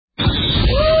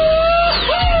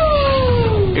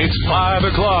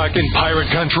o'clock in Pirate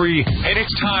Country, and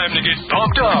it's time to get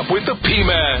pumped up with the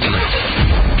P-Man.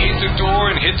 Hit the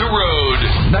door and hit the road.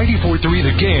 94.3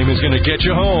 The Game is going to get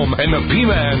you home, and the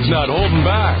P-Man's not holding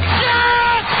back.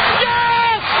 Yes!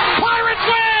 Yes! Pirates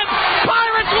win!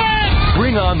 Pirates win!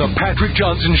 Bring on the Patrick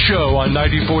Johnson Show on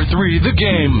 94.3 The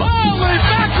Game. Holy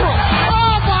mackerel!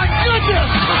 Oh, my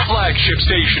goodness! The flagship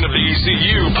station of the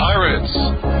ECU Pirates.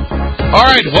 All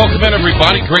right, welcome in,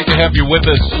 everybody. Great to have you with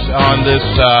us on this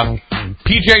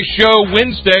PJ Show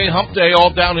Wednesday, hump day,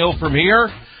 all downhill from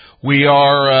here. We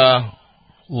are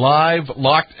live,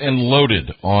 locked, and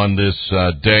loaded on this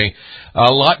day.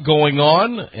 A lot going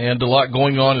on, and a lot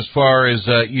going on as far as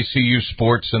ECU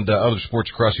sports and other sports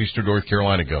across Eastern North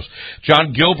Carolina goes.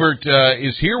 John Gilbert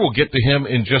is here. We'll get to him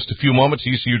in just a few moments.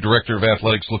 ECU Director of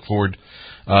Athletics. Look forward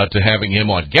to having him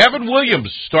on. Gavin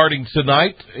Williams starting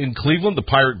tonight in Cleveland, the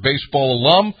Pirate baseball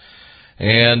alum,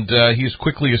 and he's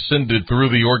quickly ascended through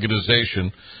the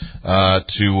organization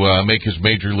to make his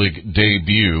Major League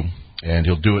debut, and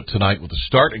he'll do it tonight with a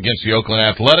start against the Oakland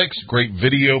Athletics. Great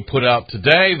video put out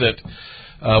today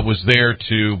that was there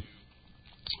to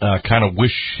kind of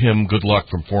wish him good luck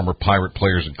from former Pirate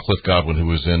players and Cliff Godwin, who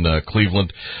was in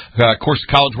Cleveland. Of course,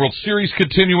 the College World Series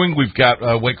continuing. We've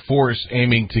got Wake Forest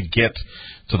aiming to get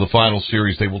to the final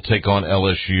series. They will take on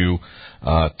LSU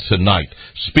tonight.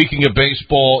 Speaking of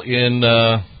baseball in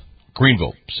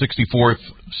Greenville, 64th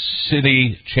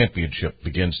City Championship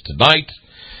begins tonight.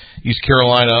 East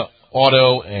Carolina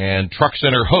Auto and Truck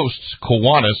Center hosts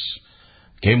Kiwanis.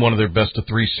 Game one of their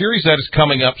best-of-3 series. That is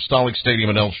coming up. Stollig Stadium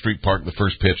in Elm Street Park. The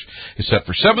first pitch is set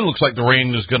for 7. Looks like the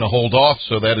rain is going to hold off,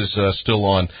 so that is still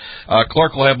on.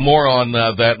 Clark will have more on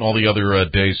that and all the other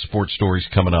day's sports stories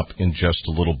coming up in just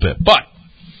a little bit. But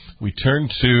we turn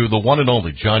to the one and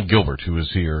only John Gilbert, who is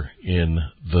here in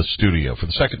the studio for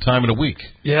the second time in a week.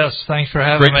 Yes, thanks for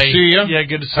having me. Great to see you. Yeah,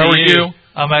 good to see you. How are you?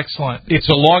 I'm excellent. It's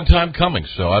a long time coming,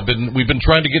 so we've been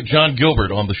trying to get John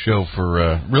Gilbert on the show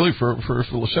for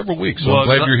several weeks. So I'm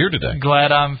glad you're here today.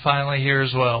 Glad I'm finally here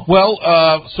as well. Well,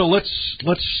 so let's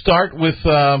start with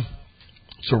to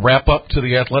wrap up to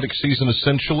the athletic season.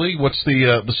 Essentially, what's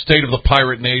the state of the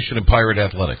Pirate Nation and Pirate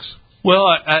athletics?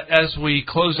 Well, as we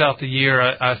close out the year,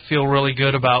 I feel really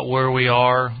good about where we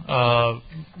are.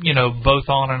 Both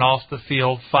on and off the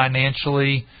field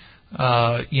financially.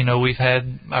 We've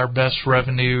had our best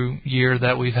revenue year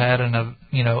that we've had in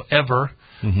ever.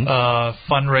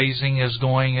 Mm-hmm. Fundraising is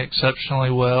going exceptionally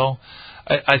well.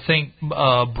 I think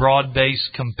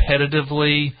broad-based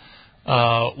competitively,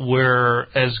 we're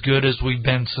as good as we've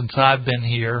been since I've been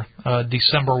here.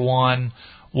 December 1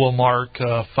 will mark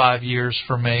 5 years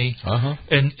for me. Uh-huh.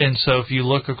 And so if you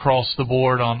look across the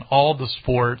board on all the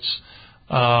sports,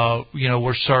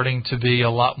 we're starting to be a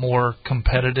lot more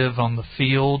competitive on the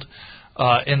field.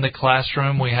 In the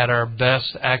classroom, we had our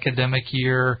best academic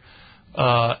year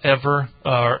ever,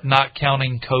 not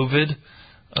counting COVID.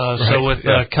 Right, so with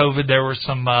COVID, there were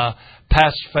some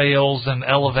pass-fails and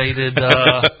elevated.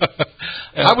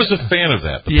 I was a fan of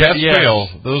that. The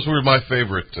pass-fail, those were my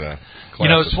favorite classes.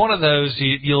 It's one of those,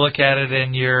 you look at it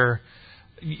and you're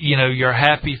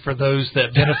happy for those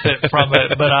that benefit from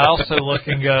it, but I also look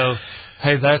and go,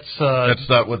 hey, that's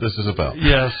not what this is about.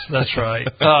 Yes, that's right.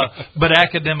 But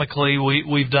academically,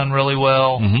 we've done really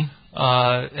well,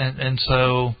 mm-hmm.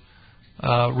 So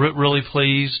really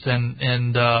pleased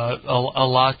and a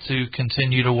lot to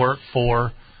continue to work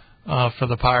for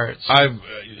the Pirates. I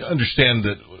understand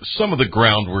that some of the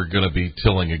ground we're going to be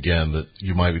tilling again that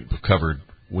you might have covered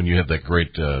when you had that great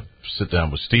sit down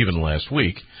with Stephen last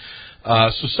week.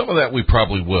 So some of that we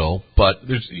probably will, but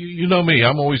there's, you know me,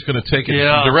 I'm always going to take it in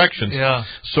some directions. Yeah.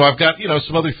 So I've got,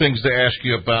 some other things to ask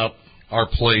you about our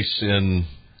place in,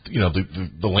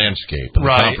 the landscape and the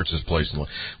conference's place.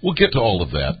 We'll get to all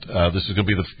of that. This is going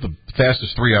to be the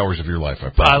fastest 3 hours of your life, I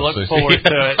promise. I look forward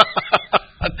to it.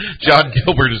 John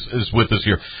Gilbert is with us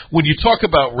here. When you talk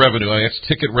about revenue, that's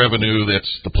ticket revenue, that's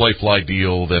the Playfly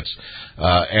deal, that's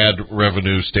ad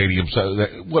revenue, stadiums.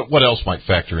 What else might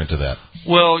factor into that?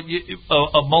 Well,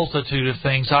 a multitude of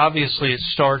things. Obviously, it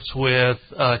starts with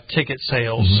ticket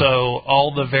sales. Mm-hmm. So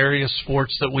all the various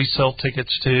sports that we sell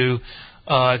tickets to,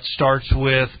 it starts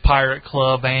with Pirate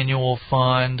Club Annual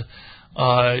Fund.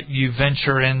 You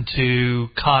venture into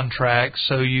contracts.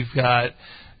 So you've got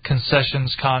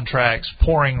concessions contracts,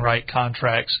 pouring right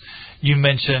contracts. You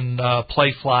mentioned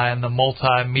Playfly and the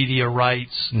multimedia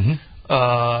rights mm-hmm.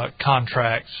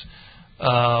 Contracts,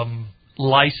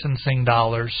 licensing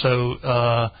dollars.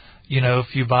 So,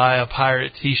 if you buy a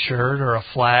Pirate T-shirt or a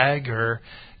flag or,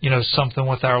 something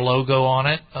with our logo on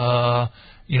it,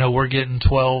 we're getting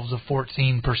 12 to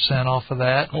 14% off of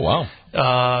that. Oh, wow.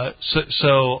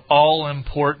 So all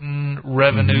important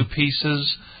revenue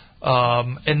pieces.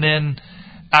 And then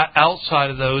outside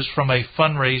of those, from a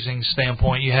fundraising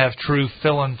standpoint, you have true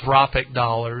philanthropic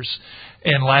dollars.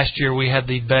 And last year we had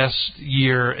the best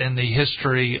year in the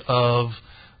history of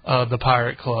the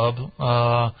Pirate Club.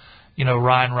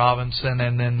 Ryan Robinson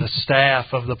and then the staff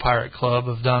of the Pirate Club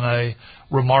have done a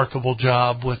remarkable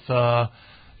job with,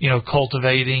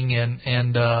 cultivating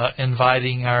and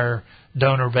inviting our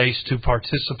donor base to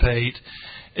participate.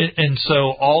 And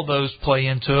so all those play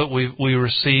into it. We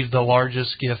received the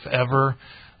largest gift ever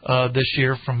this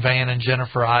year from Van and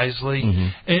Jennifer Isley.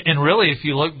 And really, if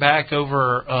you look back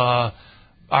over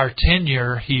our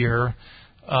tenure here,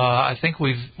 I think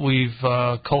we've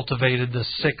cultivated the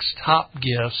 6 top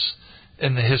gifts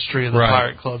in the history of the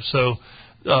Pirate Club. So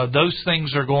those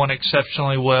things are going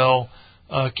exceptionally well.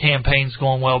 Campaigns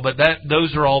going well, but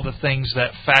those are all the things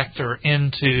that factor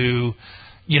into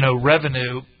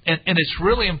revenue, and it's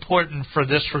really important for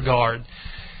this regard.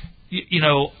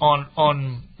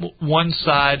 On one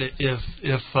side,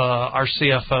 if our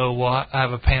CFO will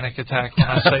have a panic attack when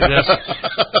I say this,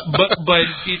 but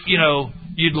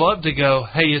you'd love to go,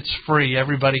 hey, it's free,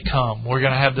 everybody come. We're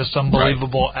going to have this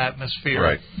unbelievable atmosphere.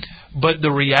 Right. But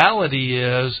the reality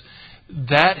is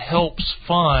that helps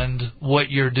fund what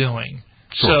you're doing.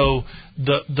 Sure.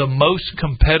 So the most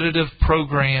competitive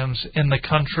programs in the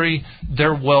country,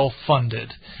 they're well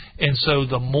funded. And so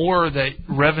the more that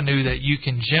revenue that you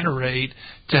can generate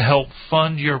to help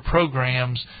fund your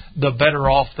programs, the better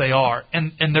off they are.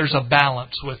 And there's a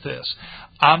balance with this.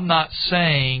 I'm not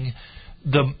saying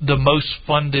the most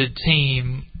funded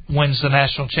team wins the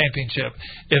national championship.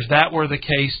 If that were the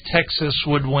case, Texas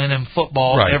would win in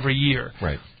football every year.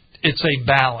 Right. It's a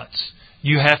balance.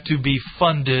 You have to be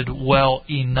funded well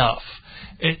enough.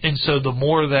 And so the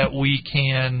more that we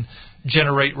can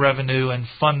generate revenue and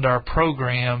fund our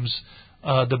programs,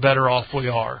 the better off we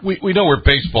are. We know where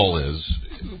baseball is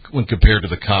when compared to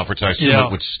the conference. I assume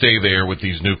it would stay there with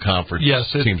these new conference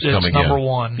teams coming in. It's number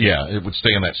one. Yeah, it would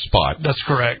stay in that spot. That's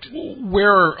correct.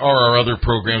 Where are our other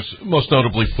programs, most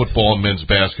notably football and men's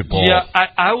basketball? Yeah,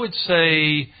 I would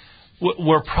say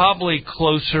we're probably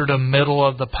closer to middle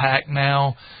of the pack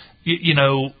now.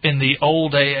 In the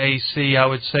old AAC, I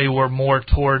would say we're more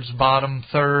towards bottom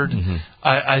third.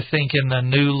 I think in the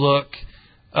new look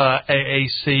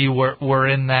AAC, we're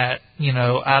in that,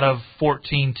 out of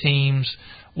 14 teams,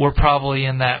 we're probably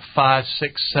in that 5,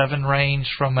 6, 7 range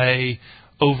from a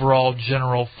overall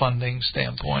general funding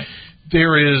standpoint.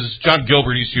 There is John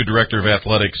Gilbert, ECU Director of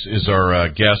Athletics, is our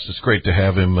guest. It's great to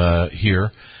have him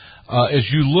here. As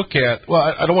you look at,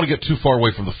 I don't want to get too far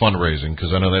away from the fundraising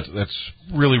because I know that's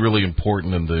really, really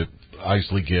important in the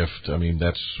Isley gift. I mean,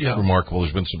 that's remarkable.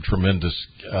 There's been some tremendous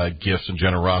gifts and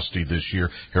generosity this year.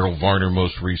 Harold Varner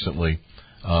most recently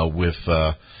with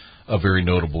a very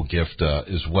notable gift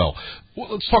as well.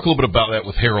 Let's talk a little bit about that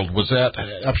with Harold.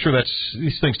 I'm sure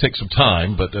these things take some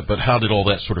time, but how did all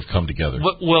that sort of come together?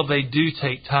 Well, they do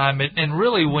take time. And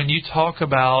really when you talk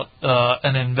about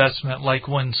an investment, like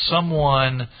when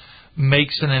someone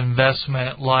makes an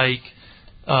investment like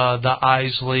the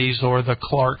Isleys or the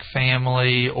Clark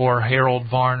family or Harold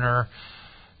Varner,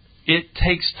 it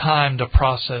takes time to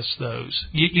process those.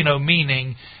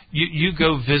 Meaning you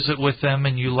go visit with them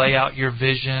and you lay out your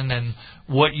vision and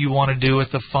what you want to do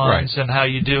with the funds and how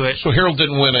you do it. So Harold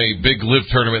didn't win a big live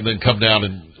tournament and then come down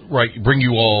and bring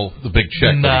you all the big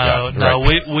check. No.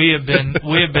 We have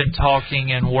been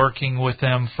talking and working with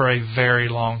them for a very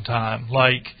long time.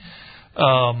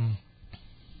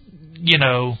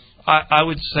 I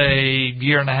would say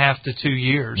 1.5 to 2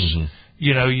 years.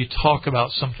 You talk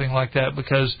about something like that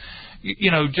because,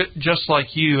 just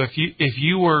like you, if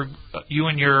you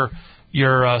and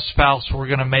your spouse were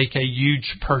going to make a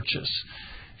huge purchase.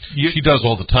 She does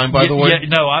all the time, by the way? Yeah,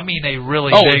 no, I mean a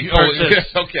really big purchase.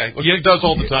 Okay. Well, she does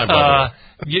all the time, by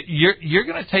the way. You're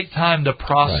going to take time to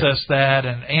process that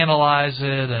and analyze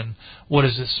it and what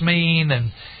does this mean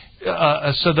and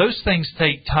so those things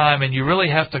take time, and you really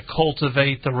have to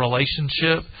cultivate the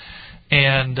relationship.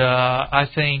 And I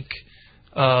think,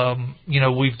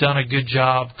 we've done a good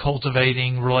job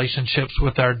cultivating relationships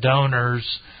with our donors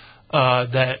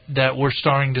that we're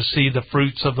starting to see the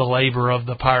fruits of the labor of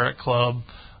the Pirate Club.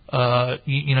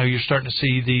 You're starting to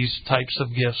see these types of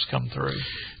gifts come through.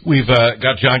 We've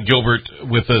got John Gilbert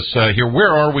with us here. Where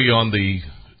are we on the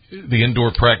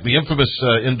infamous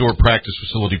indoor practice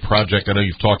facility project? I know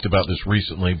you've talked about this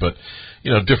recently, but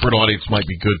different audience might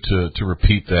be good to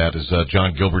repeat that. As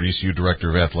John Gilbert, ECU Director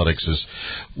of Athletics, is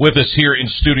with us here in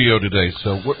studio today.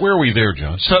 So where are we there,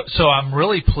 John? So I'm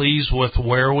really pleased with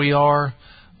where we are.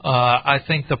 I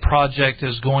think the project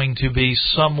is going to be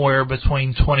somewhere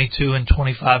between $22 and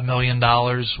 $25 million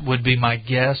would be my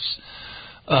guess.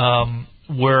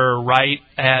 We're right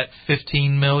at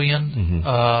 $15 million,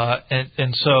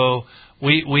 and so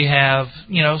we have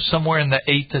somewhere in the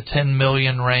 $8 to $10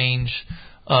 million range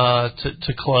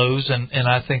to close, and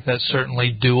I think that's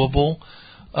certainly doable.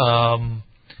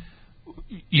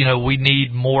 We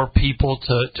need more people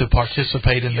to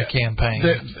participate in the campaign.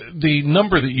 The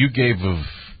number that you gave of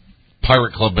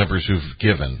Pirate Club members who've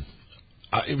given,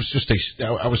 it was just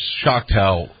I was shocked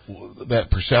how that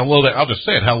how low that, I'll just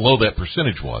say it, how low that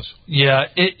percentage was. Yeah,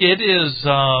 it is.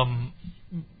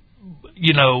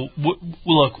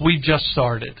 Look, we just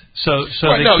started, so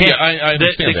right, I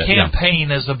understand the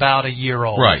campaign is about a year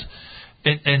old, right?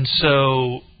 And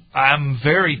so I'm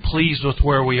very pleased with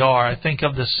where we are. I think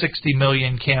of the 60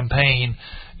 million campaign,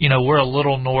 we're a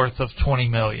little north of 20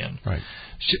 million. Right.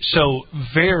 So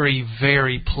very,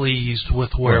 very pleased with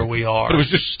where we are. But it was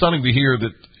just stunning to hear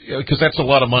that, because that's a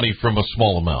lot of money from a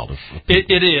small amount.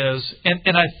 It is.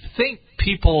 And I think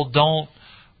people don't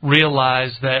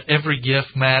realize that every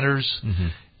gift matters. Mm-hmm.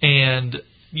 And,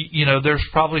 there's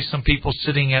probably some people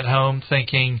sitting at home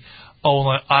thinking, oh,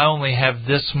 I only have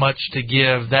this much to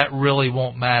give. That really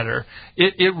won't matter.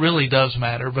 It really does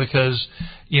matter because,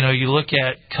 you look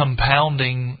at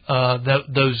compounding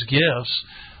those gifts.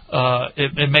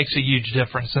 It makes a huge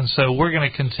difference. And so we're going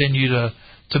to continue to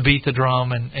beat the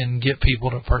drum and get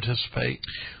people to participate.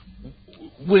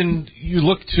 When you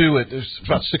look to it, there's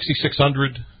about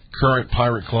 6,600 current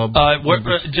Pirate Club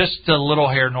we're just a little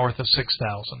hair north of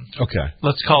 6,000. Okay.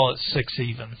 Let's call it 6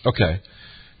 even. Okay.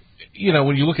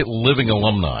 When you look at living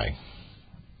alumni,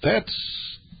 that's,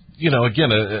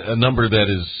 again, a number that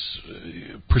is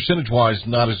percentage-wise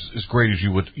not as great as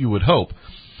you would hope.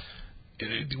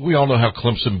 We all know how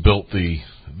Clemson built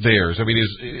theirs. I mean,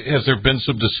 has there been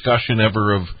some discussion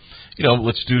ever of,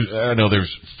 let's do? I know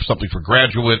there's something for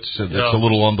graduates, and that's a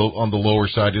little on the lower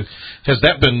side. Has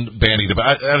that been bandied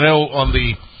about? I know on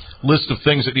the list of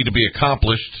things that need to be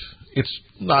accomplished, it's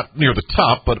not near the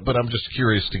top, but I'm just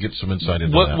curious to get some insight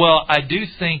into that. Well, I do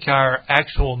think our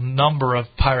actual number of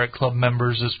Pirate Club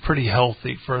members is pretty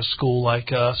healthy for a school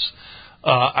like us.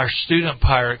 Our student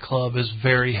Pirate Club is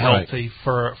very healthy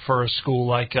for a school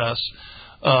like us.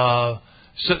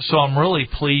 So I'm really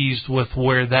pleased with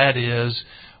where that is.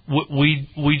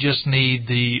 We just need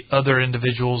the other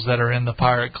individuals that are in the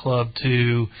Pirate Club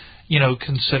to,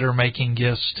 consider making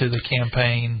gifts to the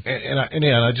campaign. And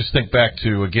I just think back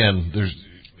to, again, there's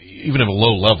even at a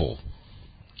low level,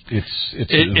 it's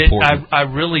important. I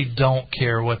really don't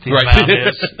care what the amount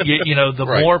is.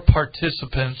 The more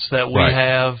participants that we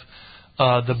have,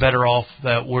 the better off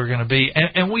that we're going to be.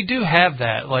 And we do have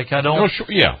that. Like, I don't... Oh, sure.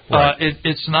 Yeah, right.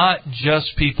 It's not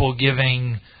just people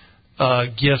giving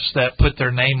gifts that put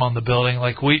their name on the building.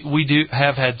 Like, we do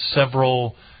have had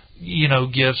several,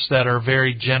 gifts that are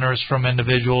very generous from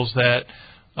individuals that,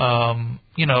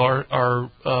 are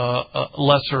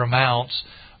lesser amounts,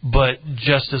 but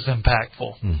just as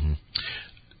impactful. Mm-hmm.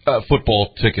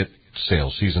 Football ticket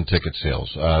sales, season ticket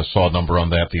sales. Saw a number on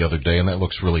that the other day, and that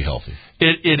looks really healthy.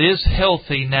 It is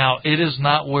healthy. Now, it is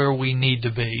not where we need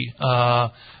to be.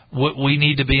 We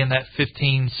need to be in that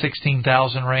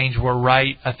 16,000 range. We're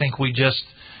right. I think we just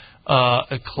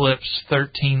eclipsed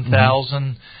 13,000.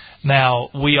 Mm-hmm. Now,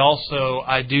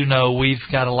 I do know we've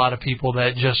got a lot of people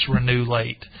that just renew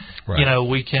late. Right.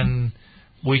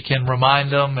 We can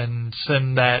remind them and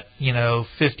send that,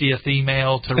 50th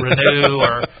email to renew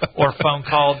or phone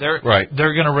call. They're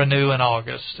going to renew in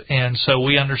August. And so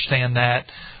we understand that.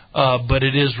 But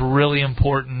it is really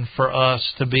important for us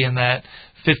to be in that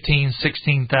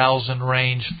 16,000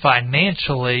 range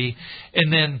financially.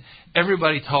 And then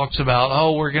everybody talks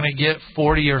about, we're going to get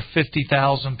 40 or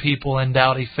 50,000 people in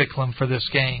Dowdy-Ficklin for this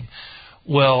game.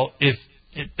 Well,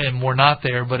 and we're not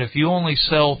there, but if you only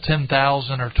sell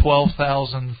 10,000 or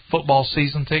 12,000 football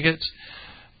season tickets,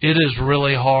 it is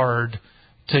really hard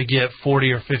to get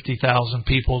 40 or 50,000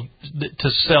 people to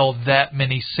sell that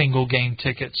many single game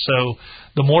tickets. So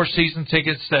the more season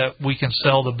tickets that we can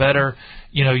sell, the better.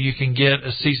 You can get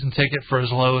a season ticket for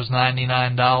as low as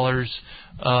 $99.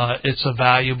 It's a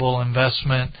valuable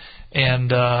investment,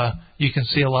 and you can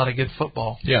see a lot of good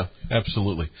football. Yeah,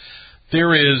 absolutely.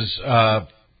 There is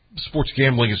sports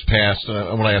gambling has passed.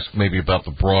 I want to ask maybe about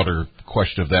the broader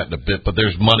question of that in a bit, but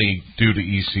there's money due to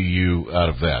ECU out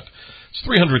of that. It's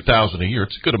 $300,000 a year.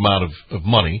 It's a good amount of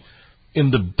money.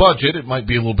 In the budget, it might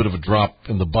be a little bit of a drop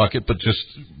in the bucket, but just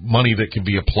money that can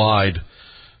be applied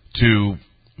to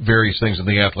various things in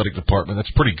the athletic department.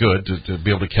 That's pretty good to be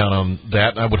able to count on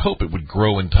that. And I would hope it would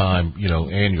grow in time,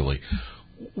 annually.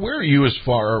 Where are you as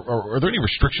far? Are there any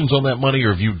restrictions on that money,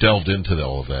 or have you delved into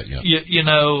all of that yet?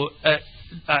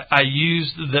 I use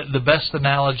the best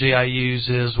analogy I use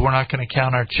is we're not going to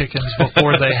count our chickens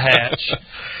before they hatch,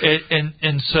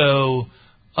 and so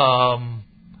as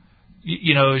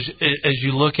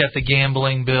you look at the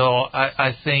gambling bill,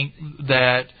 I think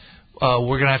that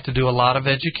we're going to have to do a lot of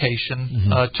education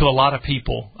to a lot of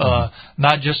people,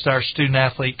 not just our student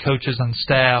athlete coaches and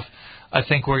staff. I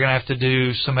think we're going to have to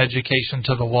do some education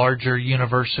to the larger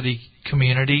university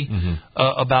community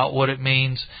about what it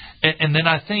means. And then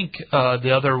I think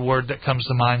the other word that comes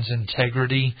to mind is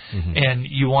integrity. And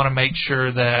you want to make sure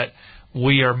that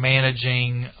we are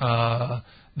managing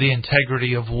the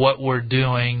integrity of what we're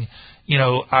doing.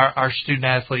 Our student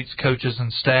athletes, coaches,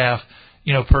 and staff,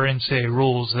 per NCAA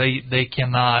rules, they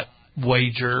cannot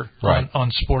wager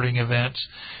on sporting events.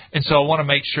 And so I want to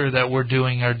make sure that we're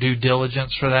doing our due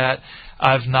diligence for that.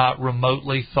 I've not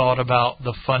remotely thought about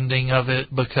the funding of it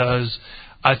because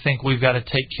I think we've got to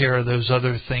take care of those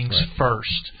other things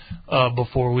first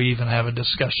before we even have a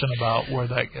discussion about where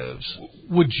that goes.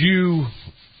 Would you,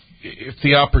 if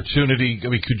the opportunity,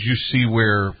 could you see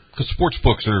where, because sports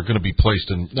books are going to be placed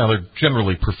in, now they're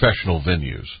generally professional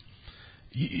venues.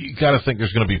 You got to think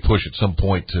there's going to be push at some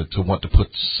point to want to put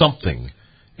something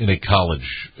in a college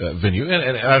venue,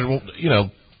 and I don't,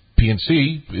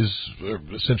 PNC is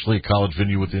essentially a college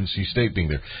venue with NC State being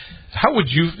there. How would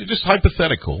you, just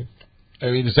hypothetical? I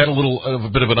mean, is that a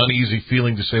bit of an uneasy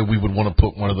feeling to say we would want to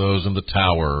put one of those in the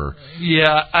tower?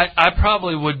 Yeah, I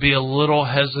probably would be a little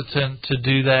hesitant to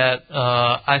do that.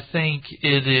 I think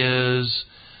it is.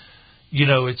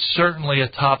 It's certainly a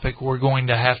topic we're going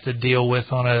to have to deal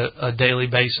with on a daily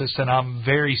basis, and I'm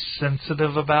very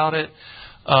sensitive about it.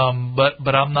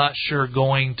 But I'm not sure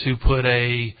going to put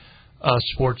a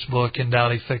sports book in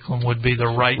Dowdy-Ficklin would be the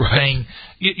right thing.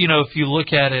 If you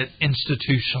look at it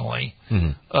institutionally,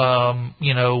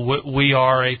 we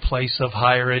are a place of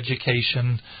higher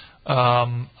education.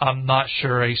 I'm not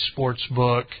sure a sports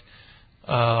book,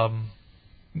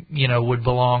 would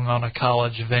belong on a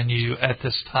college venue at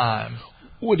this time.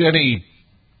 Would any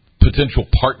potential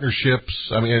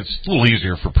partnerships, I mean, it's a little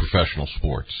easier for professional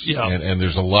sports. Yeah. And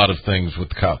there's a lot of things with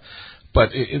but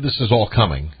this is all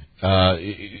coming.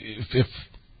 If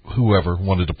whoever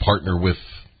wanted to partner with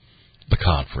the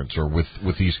conference or with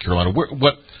East Carolina,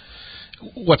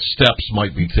 what steps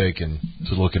might be taken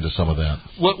to look into some of that?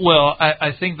 Well,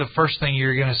 I think the first thing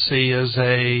you're going to see is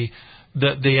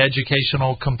the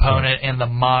educational component and the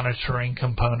monitoring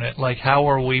component. Like, how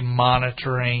are we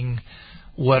monitoring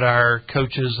what our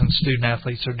coaches and student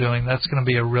athletes are doing? That's going to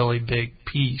be a really big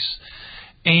piece.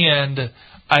 And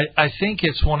I think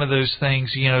it's one of those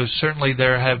things, certainly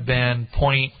there have been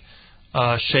point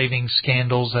shaving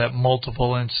scandals at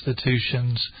multiple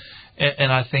institutions.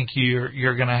 And I think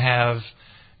you're going to have,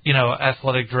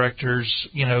 athletic directors,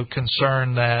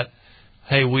 concerned that,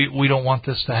 hey, we don't want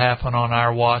this to happen on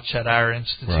our watch at our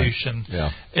institution.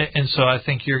 Right. Yeah. And so I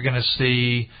think you're going to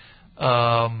see,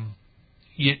 the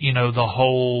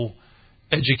whole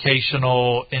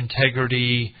educational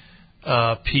integrity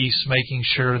piece, making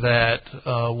sure that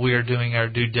we are doing our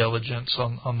due diligence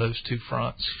on those two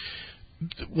fronts.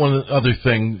 One other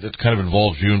thing that kind of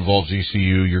involves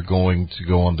ECU. You're going to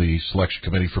go on the selection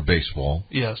committee for baseball.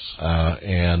 Yes.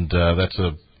 And that's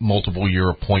a multiple-year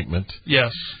appointment.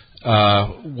 Yes.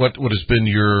 What has been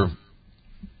your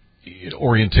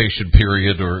orientation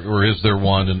period, or is there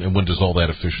one, and when does all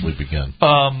that officially begin?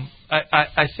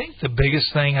 I think the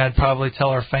biggest thing I'd probably tell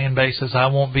our fan base is I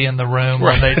won't be in the room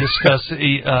when they discuss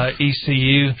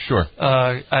ECU. Sure.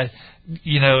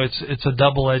 It's a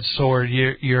double-edged sword.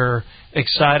 You're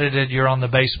excited that you're on the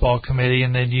baseball committee,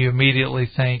 and then you immediately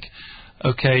think,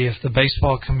 okay, if the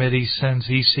baseball committee sends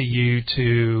ECU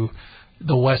to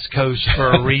the West Coast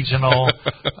for a regional,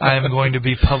 I am going to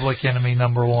be public enemy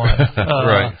number one.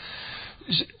 Right.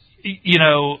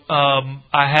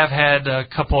 I have had a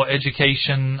couple of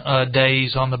education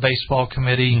days on the baseball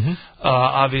committee.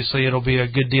 Obviously, it'll be a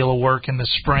good deal of work in the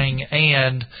spring,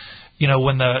 and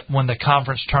when the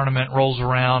conference tournament rolls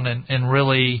around, and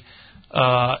really,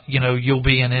 you'll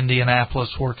be in Indianapolis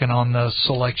working on the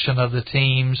selection of the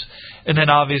teams, and then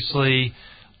obviously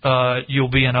you'll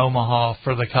be in Omaha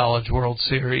for the College World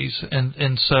Series,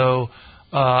 and so.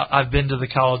 I've been to the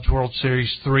College World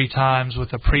Series 3 times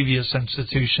with a previous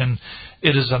institution.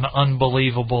 It is an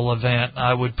unbelievable event.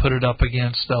 I would put it up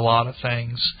against a lot of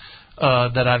things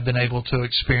that I've been able to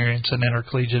experience in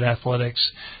intercollegiate athletics.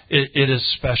 It is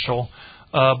special.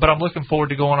 But I'm looking forward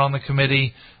to going on the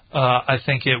committee. I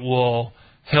think it will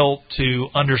help to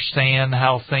understand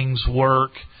how things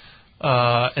work,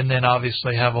 and then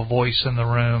obviously have a voice in the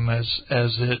room as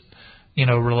it,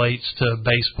 relates to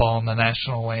baseball in the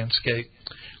national landscape.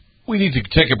 We need to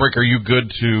take a break. Are you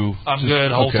good to... I'm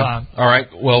good whole time. All right.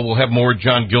 Well, we'll have more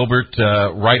John Gilbert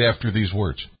right after these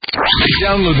words.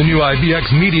 Download the new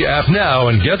IBX Media app now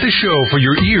and get the show for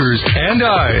your ears and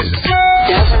eyes.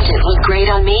 Doesn't it look great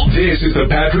on me? This is the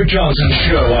Patrick Johnson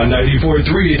Show on 94.3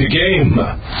 The Game.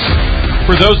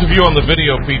 For those of you on the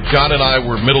video feed, John and I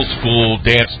were middle school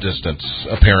dance distance,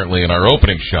 apparently, in our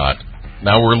opening shot.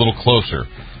 Now we're a little closer.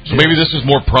 So maybe this is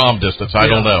more prom distance. I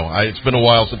don't know. It's been a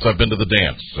while since I've been to the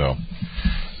dance. So,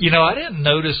 I didn't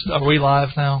notice. Are we live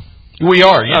now? We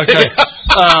are. Yeah. Okay.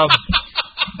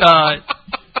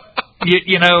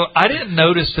 I didn't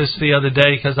notice this the other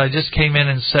day because I just came in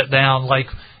and sat down. Like,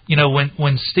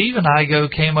 when Steve and Igo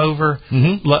came over,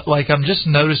 like I'm just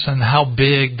noticing how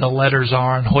big the letters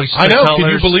are on Hoist I know. Colors. Can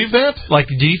you believe that? Like,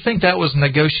 do you think that was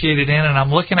negotiated in? And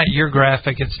I'm looking at your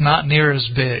graphic. It's not near as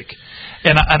big.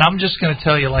 And I'm just going to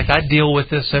tell you, like, I deal with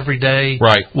this every day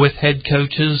with head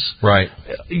coaches. Right.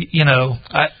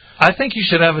 I think you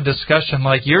should have a discussion.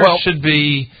 Like, yours should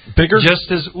be bigger, just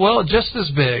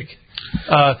as big.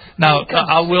 Now,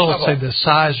 I will say the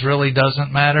size really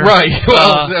doesn't matter. Right.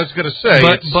 Well, I was going to say.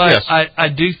 But yes. I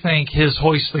do think his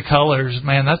Hoist the Colors,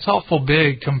 man, that's awful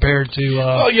big compared to...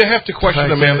 well, you have to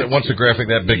question a man that wants a graphic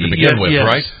that big to begin with,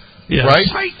 right? Yes.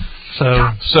 Right?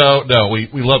 So no, we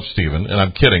love Steven, and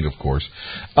I'm kidding, of course.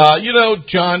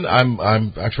 John,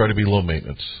 I try to be low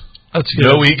maintenance. That's good.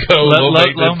 No ego, low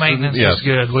maintenance. Low maintenance is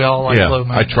good. We all like low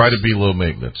maintenance. I try to be low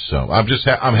maintenance. So I'm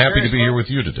happy to be here with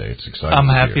you today. It's exciting. I'm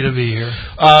happy to be here.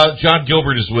 John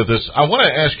Gilbert is with us. I want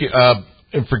to ask you,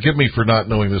 and forgive me for not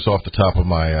knowing this off the top of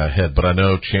my head, but I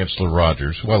know Chancellor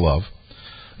Rogers, who I love,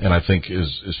 and I think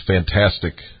is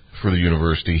fantastic for the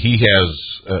university. He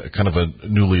has kind of a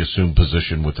newly assumed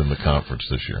position within the conference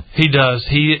this year. He does.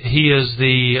 He is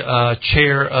the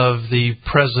chair of the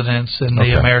presidents in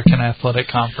the American Athletic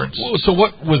Conference. Well, so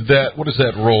what is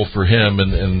that role for him?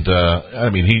 And I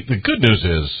mean, the good news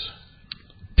is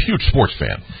huge sports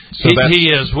fan. So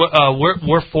he is.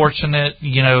 We're fortunate.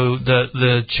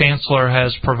 The chancellor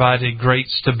has provided great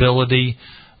stability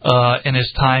in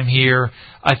his time here.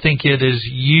 I think it is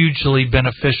hugely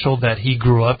beneficial that he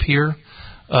grew up here.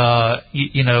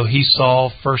 He saw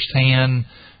firsthand,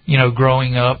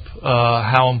 growing up,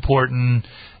 how important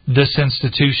this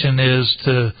institution is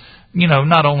to,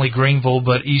 not only Greenville,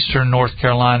 but Eastern North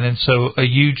Carolina. And so a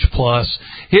huge plus.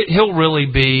 He'll really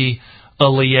be a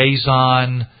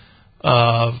liaison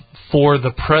for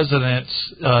the presidents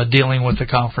dealing with the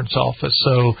conference office.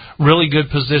 So really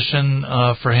good position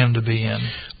for him to be in.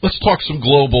 Let's talk some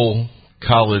global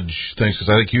college things, because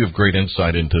I think you have great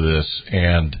insight into this.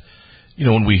 And,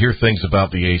 when we hear things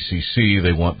about the ACC,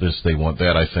 they want this, they want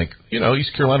that, I think,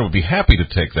 East Carolina would be happy to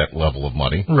take that level of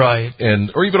money. Right.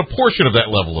 Or even a portion of that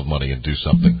level of money and do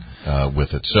something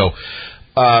with it. So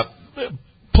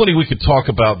plenty we could talk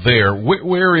about there.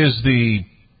 Where is the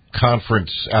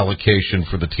conference allocation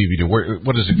for the TV?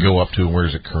 What does it go up to, and where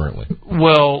is it currently?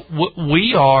 Well,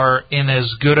 we are in as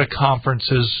good a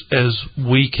conference as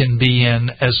we can be in,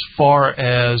 as far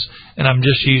as, and I'm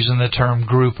just using the term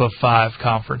group of 5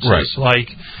 conferences. Right. Like,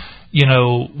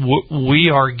 we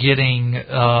are getting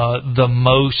the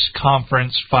most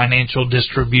conference financial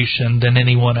distribution than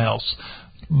anyone else,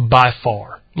 by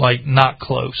far, like not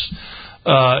close.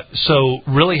 So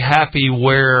really happy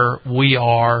where we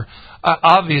are.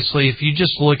 Obviously, if you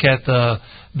just look at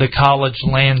the college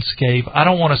landscape, I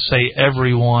don't want to say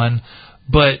everyone,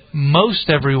 but most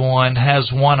everyone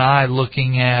has one eye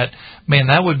looking at, man,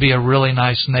 that would be a really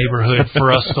nice neighborhood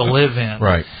for us to live in.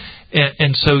 Right.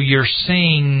 And so you're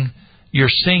seeing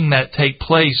that take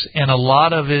place, and a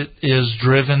lot of it is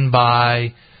driven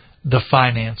by the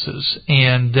finances.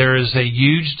 And there is a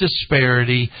huge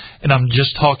disparity, and I'm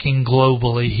just talking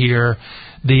globally here.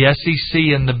 The SEC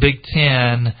and the Big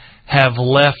Ten have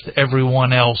left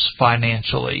everyone else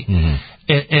financially. Mm-hmm.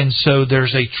 And so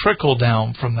there's a trickle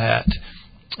down from that.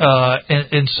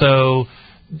 And so,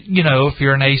 if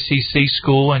you're an ACC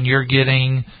school and you're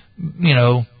getting,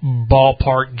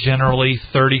 ballpark generally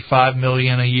 $35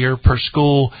 million a year per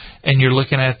school, and you're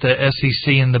looking at the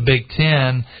SEC and the Big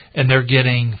Ten and they're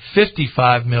getting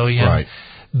 $55 million, right.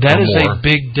 That is a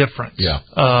big difference. Yeah.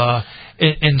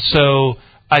 And so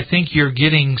I think you're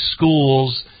getting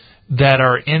schools that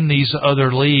are in these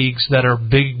other leagues that are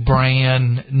big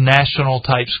brand, national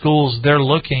type schools. They're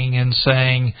looking and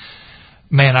saying,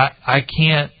 man, I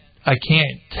can't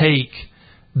take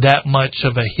that much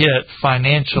of a hit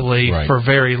financially for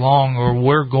very long, or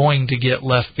we're going to get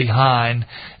left behind.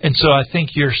 And so I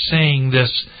think you're seeing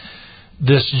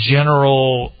this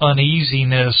general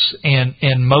uneasiness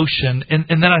and motion. And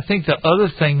then I think the other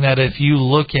thing that if you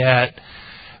look at,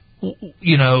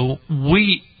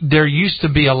 there used to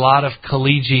be a lot of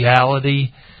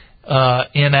collegiality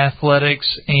in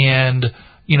athletics, and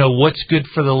what's good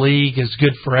for the league is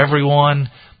good for everyone.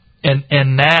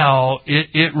 And now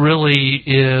it really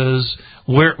is.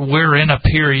 We're in a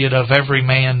period of every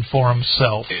man for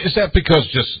himself. Is that because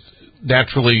just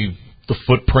naturally the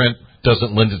footprint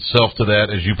doesn't lend itself to that,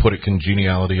 as you put it,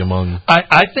 congeniality among?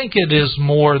 I think it is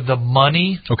more the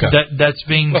money that's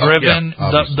being driven,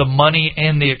 the money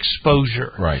and the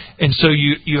exposure. Right. And so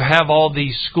you have all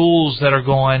these schools that are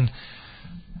going,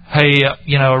 hey,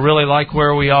 I really like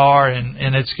where we are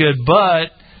and it's good,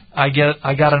 but I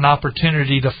got an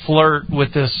opportunity to flirt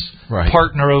with this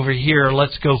partner over here.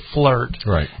 Let's go flirt.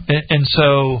 Right. And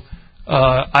so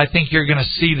I think you're going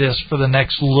to see this for the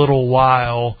next little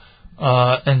while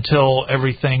until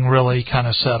everything really kind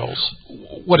of settles.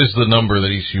 What is the number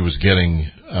that ECU was getting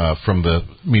from the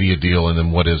media deal, and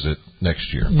then what is it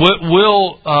next year?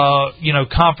 We'll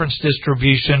conference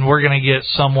distribution, we're going to get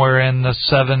somewhere in the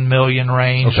 $7 million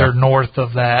range or north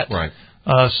of that. Right.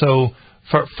 So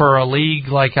for a league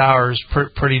like ours,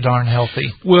 pretty darn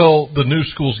healthy. Will the new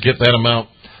schools get that amount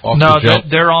off the jump? No,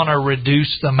 they're on a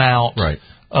reduced amount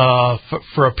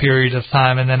for a period of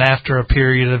time, and then after a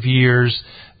period of years,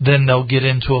 then they'll get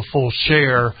into a full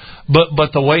share.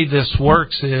 But the way this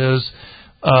works is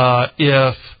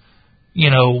if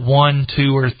 1,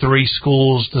 2, or 3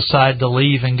 schools decide to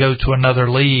leave and go to another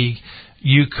league,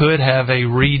 you could have a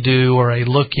redo or a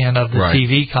look-in of the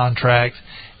TV contract,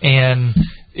 and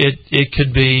it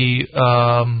could be,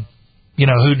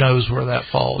 who knows where that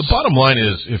falls. The bottom line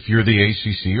is, if you're the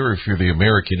ACC or if you're the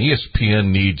American,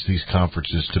 ESPN needs these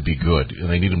conferences to be good,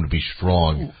 and they need them to be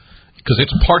strong, because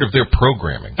it's part of their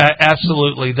programming.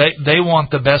 Absolutely. They want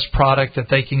the best product that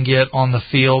they can get on the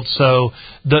field, so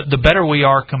the better we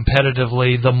are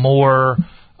competitively, the more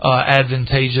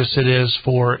advantageous it is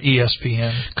for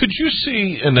ESPN. Could you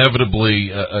see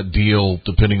inevitably a deal,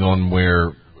 depending on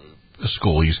where a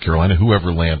school, East Carolina,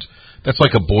 whoever lands, that's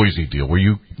like a Boise deal, where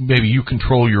you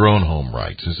control your own home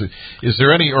rights? Is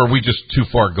there any, or are we just too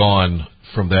far gone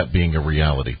from that being a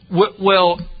reality?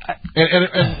 Well,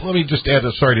 and let me just add,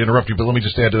 sorry to interrupt you, but let me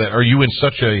just add to that. Are you in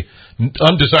such a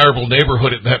undesirable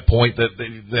neighborhood at that point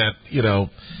that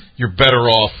you're better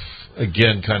off,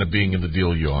 again, kind of being in the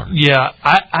deal you are? Yeah,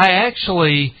 I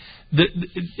actually,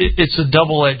 it's a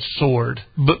double-edged sword,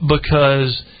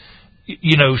 because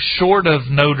short of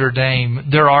Notre Dame,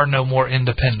 there are no more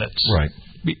independents. Right.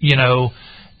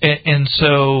 And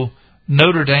so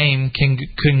Notre Dame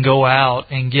can go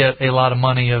out and get a lot of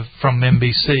money from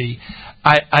NBC.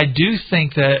 I do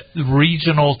think that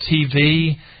regional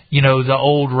TV, the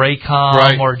old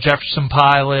Raycom or Jefferson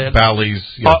Pilot, Bally's,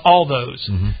 all those.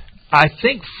 Mm-hmm. I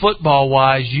think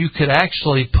football-wise, you could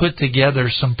actually put together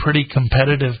some pretty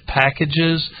competitive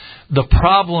packages. The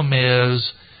problem is,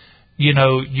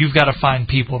 you've got to find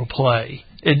people to play.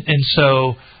 And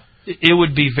so it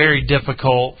would be very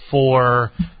difficult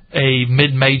for a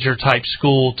mid-major type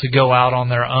school to go out on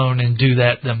their own and do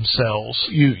that themselves.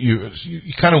 You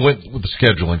kind of went with the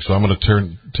scheduling, so I'm going to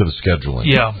turn to the scheduling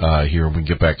here, and we can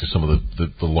get back to some of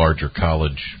the larger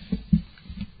college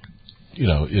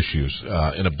issues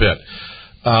in a bit.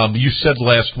 You said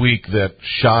last week that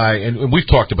shy, and we've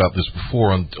talked about this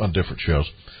before on different shows,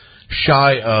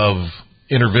 shy of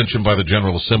intervention by the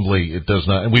General Assembly, it does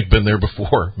not, and we've been there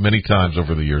before many times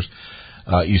over the years,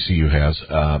 ECU has.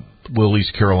 Will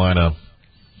East Carolina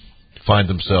find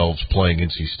themselves playing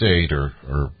NC State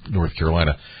or North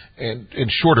Carolina? And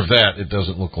short of that, it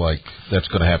doesn't look like that's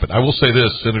going to happen. I will say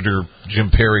this, Senator Jim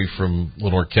Perry from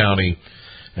Lenoir County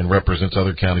and represents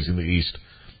other counties in the East,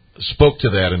 spoke to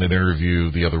that in an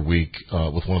interview the other week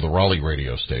with one of the Raleigh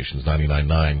radio stations,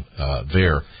 99.9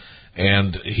 there.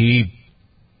 And he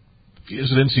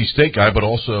is an NC State guy, but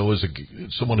also is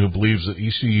someone who believes that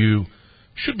ECU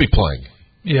should be playing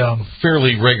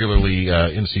fairly regularly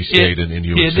NC State and UNC.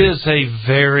 It is a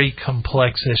very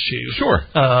complex issue. Sure.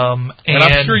 And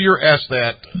I'm sure you're asked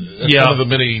that. That's one of the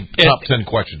many top 10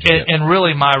 questions you get. And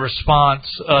really my response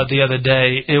the other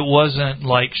day, it wasn't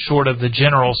like short of the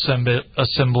General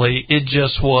Assembly. It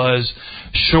just was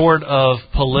short of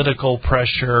political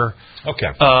pressure. Okay.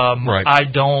 Right.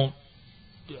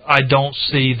 I don't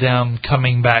see them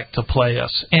coming back to play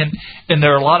us. And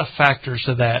there are a lot of factors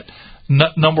to that.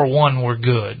 Number one, we're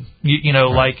good.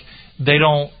 Like they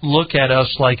don't look at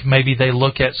us like maybe they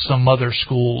look at some other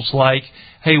schools. Like,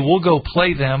 hey, we'll go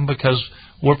play them because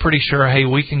we're pretty sure, hey,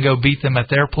 we can go beat them at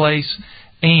their place.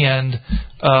 and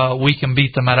we can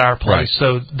beat them at our place.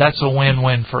 Right. So that's a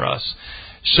win-win for us.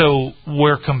 So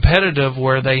we're competitive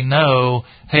where they know,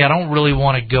 hey, I don't really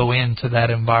want to go into that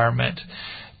environment.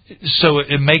 So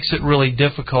it makes it really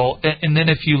difficult. And then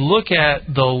if you look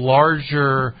at the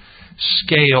larger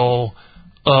scale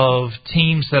of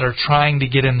teams that are trying to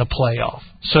get in the playoff,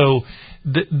 so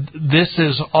this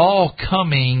is all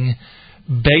coming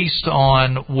based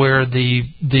on where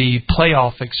the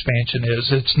playoff expansion is.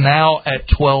 It's now at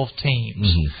 12 teams.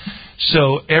 Mm-hmm.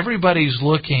 So everybody's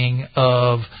looking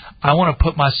of, I want to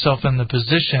put myself in the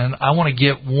position, I want to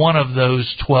get one of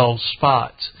those 12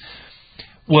 spots.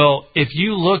 Well, if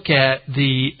you look at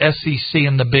the SEC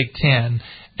and the Big Ten,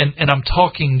 and I'm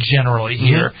talking generally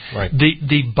here, mm-hmm. Right.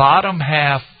 the bottom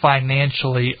half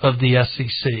financially of the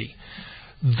SEC,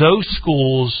 those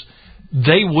schools,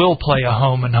 they will play a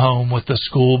home and home with the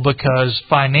school because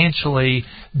financially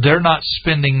they're not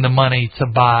spending the money to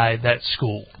buy that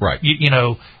school. Right. You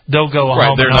know, they'll go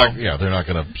home and home. Yeah, they're not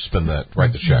going to spend that,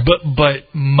 write the check.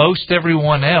 But most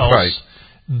everyone else, right.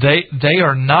 they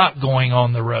are not going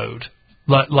on the road.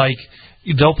 Like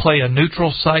they'll play a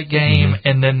neutral site game, mm-hmm.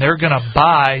 and then they're going to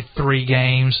buy 3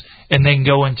 games and then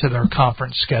go into their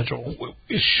conference schedule.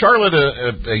 Is Charlotte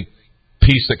a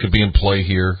piece that could be in play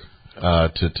here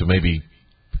to maybe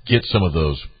get some of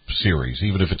those series,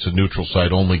 even if it's a neutral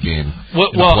site only game?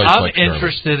 Well, I'm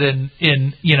interested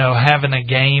in having a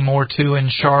game or two in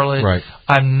Charlotte. Right.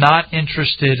 I'm not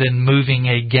interested in moving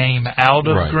a game out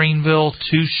of right. Greenville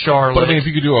to Charlotte. But I mean, if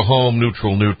you could do a home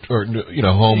neutral, or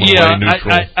home away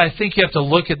neutral. I think you have to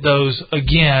look at those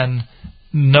again.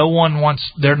 No one wants.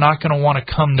 They're not going to want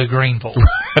to come to Greenville.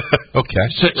 Okay.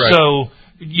 So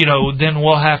then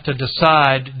we'll have to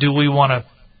decide: do we want to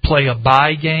play a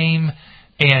bye game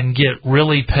and get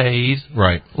really paid,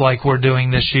 right, like we're doing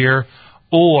this year,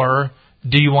 or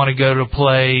do you want to go to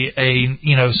play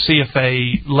see if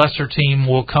a lesser team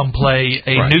will come play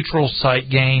a right. neutral site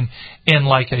game in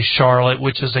like a Charlotte,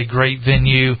 which is a great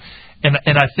venue, and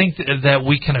I think that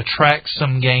we can attract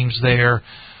some games there.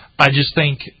 I just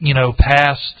think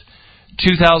past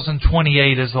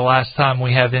 2028 is the last time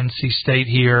we have NC State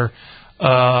here.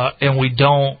 And we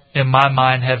don't, in my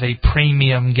mind, have a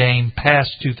premium game past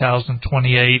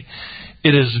 2028.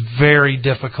 It is very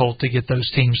difficult to get those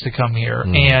teams to come here.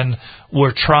 Mm. And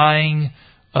we're trying,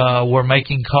 we're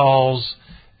making calls.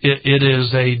 It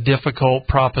is a difficult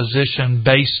proposition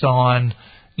based on,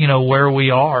 where we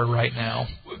are right now.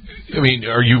 I mean,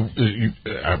 are you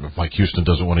Mike Houston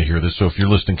doesn't want to hear this, so if you're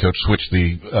listening, Coach,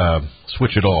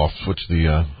 switch it off,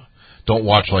 don't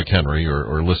watch like Henry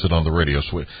or listen on the radio.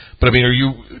 But, I mean, are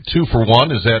you 2 for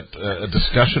 1? Is that a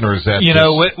discussion, or is that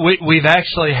we've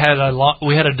actually had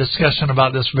a discussion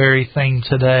about this very thing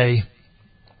today.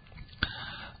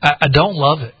 I don't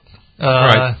love it.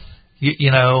 Right.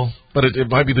 But it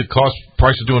might be the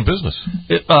price of doing business.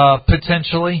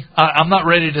 Potentially. I'm not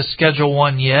ready to schedule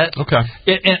one yet. Okay.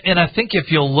 And I think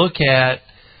if you'll look at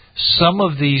some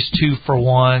of these 2 for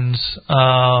 1s,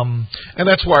 and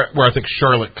that's where I think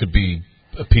Charlotte could be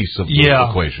a piece of the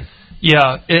equation.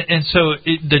 Yeah, and so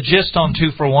the gist on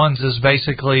 2 for 1s is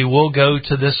basically we'll go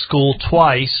to this school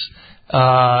twice,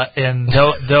 and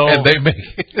they'll and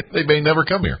they may never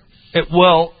come here.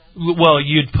 Well,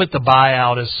 you'd put the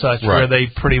buyout as such, right. where they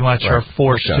pretty much are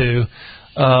forced to.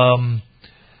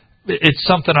 It's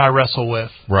something I wrestle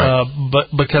with, right? But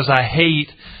because I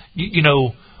hate,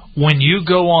 when you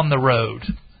go on the road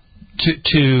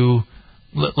to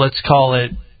let's call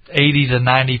it 80 to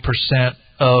 90%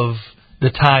 of the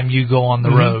time you go on the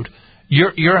mm-hmm. road,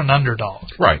 you're an underdog.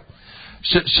 Right.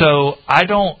 So I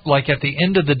don't, at the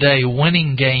end of the day,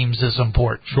 winning games is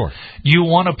important. Sure. You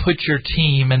want to put your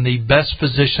team in the best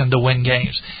position to win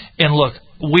games. And look,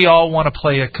 we all want to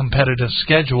play a competitive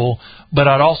schedule, but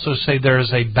I'd also say there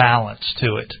is a balance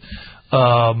to it.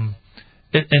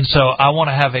 And so I want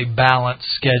to have a balanced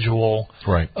schedule.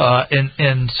 Right.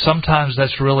 And sometimes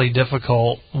that's really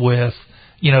difficult with,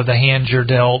 the hands you're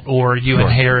dealt, or you sure.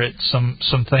 inherit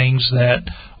some things that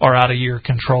are out of your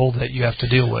control that you have to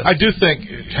deal with. I do think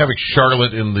having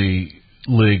Charlotte in the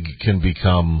league can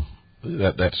become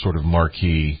that sort of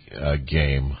marquee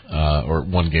game, or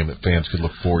one game that fans could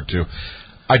look forward to.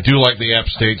 I do like the App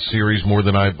State series more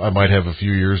than I might have a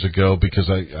few years ago, because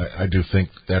I do think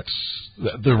that's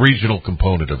the regional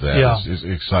component of that is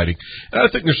exciting. And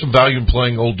I think there's some value in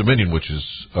playing Old Dominion, which is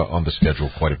on the schedule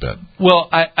quite a bit. Well,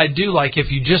 I do like, if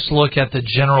you just look at the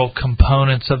general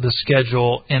components of the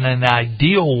schedule, in an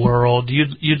ideal world,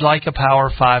 you'd like a Power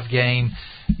 5 game.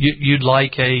 You'd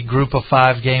like a Group of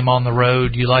 5 game on the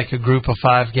road. You like a Group of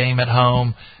 5 game at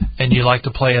home, and you like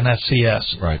to play an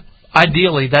FCS. Right.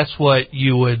 ideally, that's what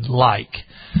you would like.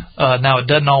 Now, it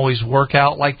doesn't always work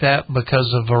out like that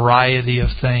because of a variety of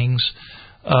things.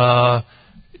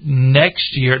 Next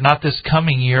year, not this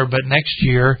coming year, but next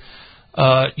year,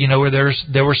 where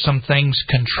there were some things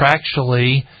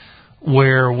contractually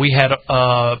where we had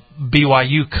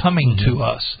BYU coming to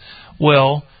us.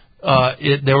 Well,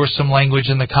 there was some language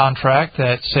in the contract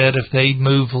that said if they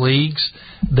move leagues,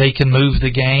 they can move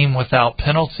the game without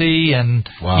penalty and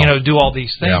do all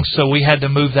these things. Yeah. So we had to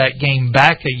move that game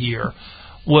back a year.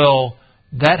 Well,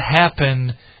 that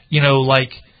happened,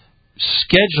 like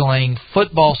scheduling,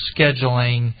 football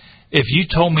scheduling. If you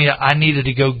told me I needed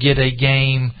to go get a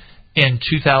game in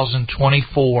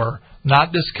 2024,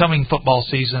 not this coming football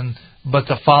season, but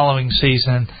the following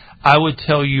season, I would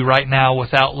tell you right now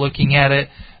without looking at it,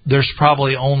 there's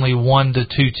probably only 1 to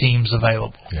 2 teams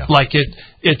available. Yeah. Like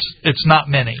it's not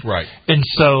many. Right. And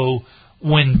so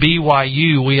when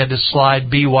BYU, we had to slide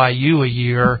BYU a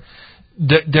year,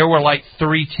 there were like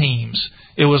 3 teams.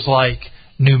 It was like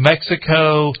New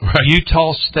Mexico,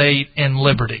 Utah State, and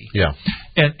Liberty. Yeah.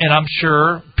 And I'm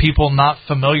sure people not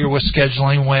familiar with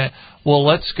scheduling went, well,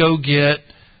 let's go get,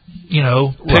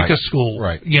 pick a school.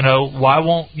 Right.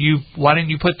 Why didn't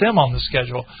you put them on the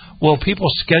schedule? Well, people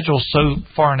schedule so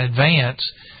far in advance.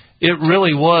 It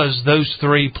really was those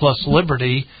 3 plus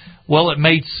Liberty. Well, it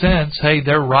made sense. Hey,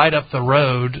 they're right up the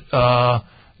road.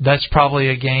 That's probably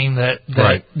a game that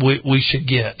we should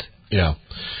get. Yeah.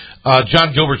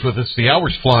 John Gilbert's with us. The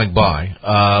hour's flying by.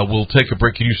 We'll take a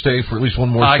break. Can you stay for at least one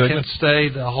more segment? I can stay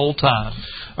the whole time.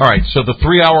 All right, so the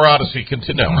 3-hour odyssey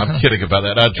continues. No, I'm kidding about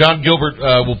that. John Gilbert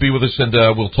will be with us, and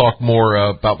we'll talk more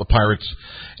about the Pirates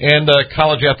and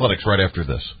college athletics right after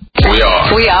this. We are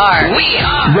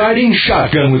Riding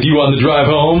shotgun with you on the drive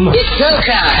home. It's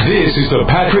showtime. This is the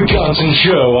Patrick Johnson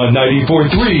Show on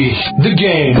 94.3 The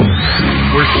Game.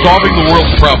 We're solving the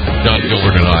world's problems. John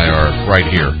Gilbert and I are right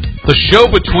here. The show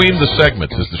between the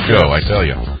segments is the show, I tell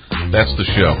you. That's the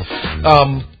show.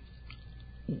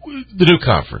 The new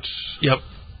conference. Yep.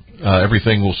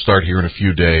 Everything will start here in a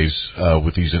few days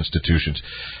with these institutions.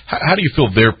 How do you feel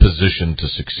they're positioned to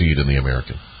succeed in the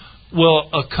American? Well,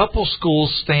 a couple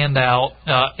schools stand out,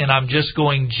 and I'm just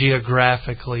going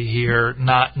geographically here,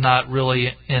 not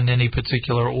really in any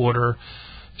particular order.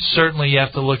 Certainly you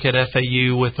have to look at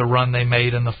FAU with the run they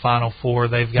made in the Final Four.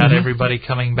 They've got everybody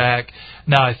coming back.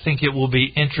 Now, I think it will be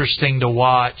interesting to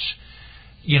watch.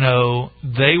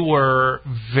 They were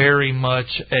very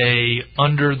much a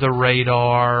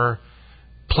under-the-radar,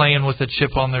 playing with a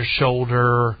chip on their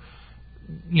shoulder,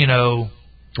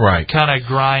 kind of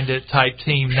grind-it type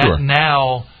team. Sure.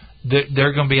 Now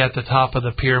they're going to be at the top of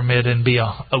the pyramid and be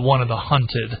one of the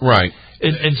hunted. Right.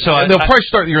 And so they'll probably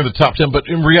start the year in the top 10, but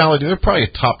in reality, they're probably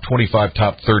a top 25,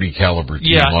 top 30 caliber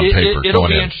team on paper. It'll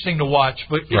be interesting to watch,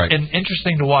 and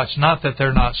interesting to watch. Not that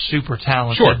they're not super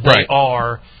talented, they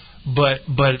are, but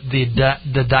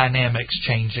the dynamics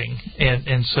changing,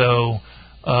 and so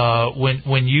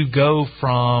when you go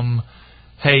from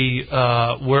hey,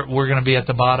 we're going to be at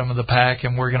the bottom of the pack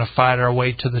and we're going to fight our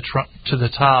way to the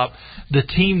top. The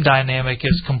team dynamic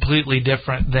is completely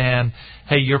different than,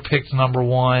 hey, you're picked number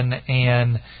 1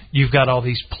 and you've got all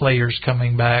these players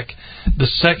coming back. The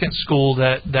second school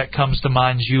that comes to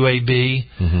mind is UAB.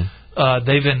 Mm-hmm.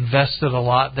 They've invested a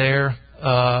lot there.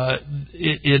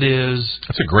 It is.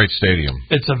 That's a great stadium.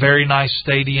 It's a very nice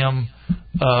stadium.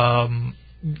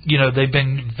 They've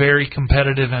been very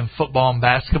competitive in football and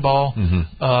basketball.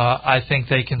 Mm-hmm. I think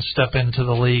they can step into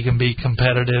the league and be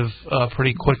competitive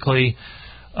pretty quickly.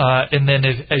 And then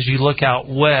as you look out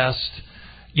west,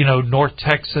 North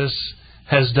Texas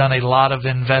has done a lot of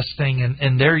investing,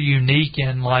 and they're unique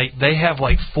in, they have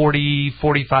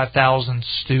 45,000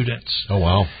 students. Oh,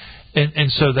 wow.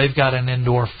 And so they've got an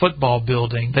indoor football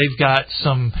building.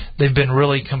 They've been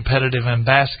really competitive in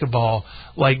basketball.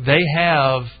 They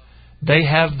have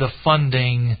the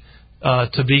funding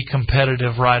to be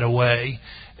competitive right away.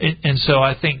 And so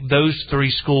I think those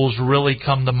 3 schools really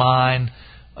come to mind.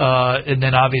 And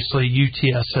then obviously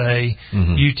UTSA.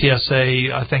 Mm-hmm.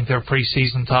 UTSA, I think they're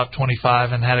preseason top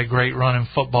 25 and had a great run in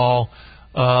football.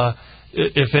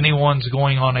 If anyone's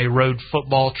going on a road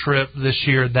football trip this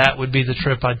year, that would be the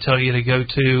trip I'd tell you to go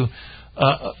to.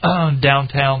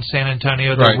 Downtown San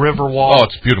Antonio, the Riverwalk. Oh,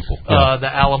 it's beautiful. Yeah. The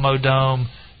Alamo Dome.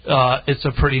 It's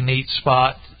a pretty neat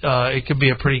spot. It could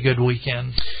be a pretty good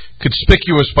weekend.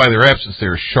 Conspicuous by their absence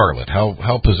there is Charlotte.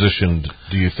 How positioned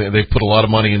do you think? They've put a lot of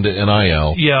money into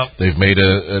NIL. Yeah. They've made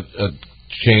a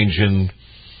change in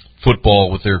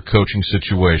football with their coaching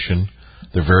situation.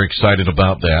 They're very excited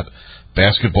about that.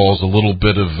 Basketball is a little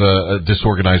bit of a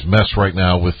disorganized mess right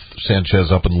now with Sanchez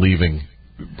up and leaving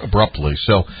abruptly.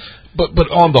 So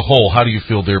But on the whole, how do you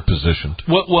feel they're positioned?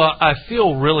 Well, I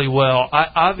feel really well.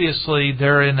 Obviously,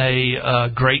 they're in a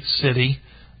great city.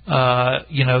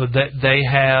 That they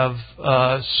have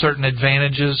certain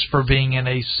advantages for being in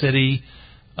a city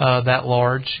that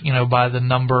large, by the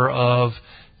number of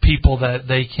people that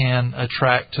they can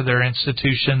attract to their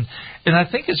institution. And I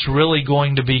think it's really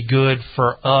going to be good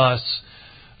for us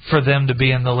for them to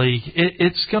be in the league.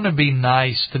 It's going to be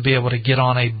nice to be able to get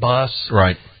on a bus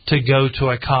to go to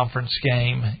a conference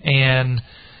game. And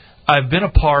I've been a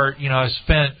part, I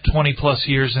spent 20-plus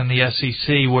years in the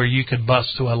SEC where you could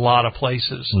bus to a lot of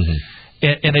places. Mm-hmm.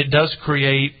 And it does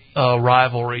create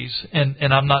rivalries.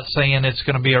 And I'm not saying it's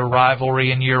going to be a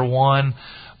rivalry in year one,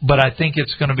 but I think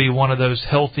it's going to be one of those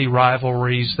healthy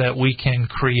rivalries that we can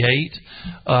create.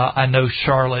 I know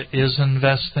Charlotte is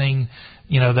investing.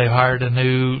 They hired a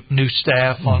new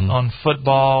staff on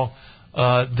football.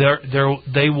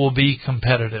 They will be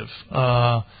competitive.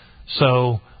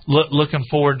 So looking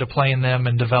forward to playing them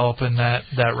and developing that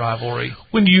rivalry.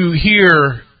 When you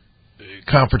hear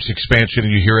conference expansion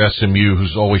and you hear SMU,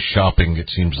 who's always shopping, it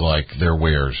seems like, their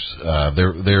wares,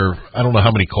 they're I don't know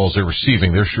how many calls they're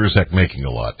receiving. They're sure as heck making a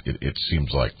lot, it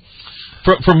seems like.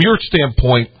 From your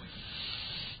standpoint,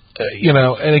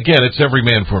 and again, it's every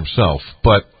man for himself,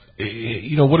 but,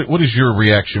 what is your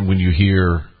reaction when you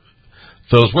hear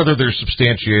those, whether they're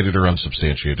substantiated or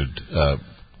unsubstantiated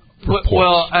reports?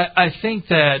 Well, I think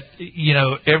that,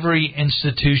 every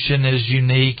institution is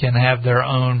unique and have their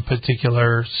own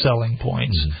particular selling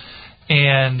points. Mm-hmm.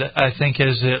 And I think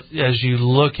as you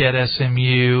look at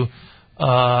SMU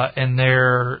and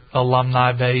their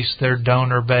alumni base, their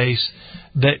donor base,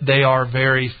 they are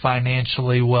very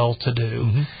financially well-to-do.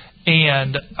 Mm-hmm.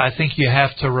 And I think you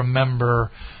have to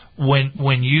remember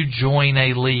when you join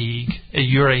a league,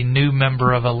 you're a new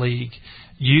member of a league,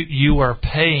 you are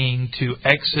paying to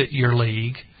exit your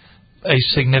league a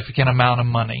significant amount of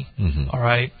money. Mm-hmm. All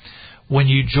right. When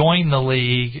you join the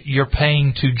league, you're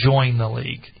paying to join the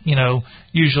league.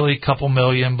 Usually a couple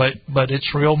million, but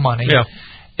it's real money. Yeah.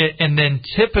 And then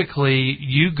typically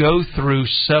you go through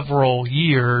several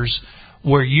years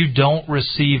where you don't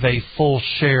receive a full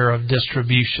share of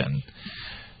distribution.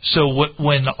 So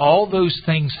when all those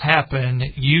things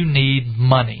happen, you need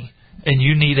money, and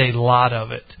you need a lot of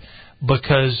it,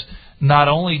 because not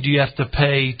only do you have to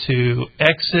pay to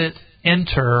exit,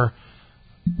 enter,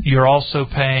 you're also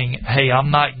paying, hey, I'm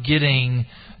not getting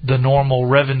the normal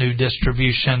revenue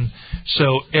distribution,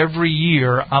 so every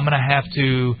year I'm going to have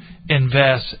to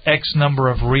invest X number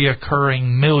of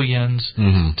reoccurring millions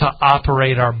to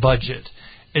operate our budget.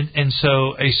 And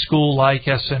so a school like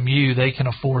SMU, they can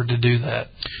afford to do that.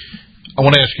 I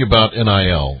want to ask you about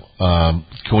NIL.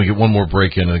 Can we get one more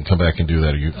break in and then come back and do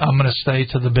that? I'm going to stay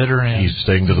to the bitter end. He's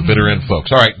staying to the bitter end,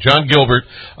 folks. All right, John Gilbert,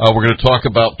 we're going to talk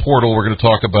about portal. We're going to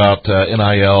talk about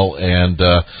NIL and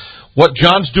what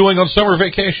John's doing on summer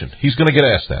vacation. He's going to get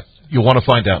asked that. You'll want to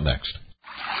find out next.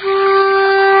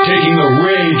 Taking the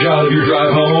rage out of your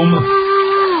drive home.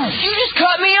 You just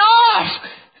cut me off.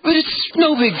 But it's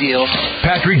no big deal.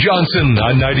 Patrick Johnson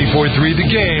on 94.3 The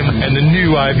Game and the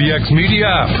new IBX Media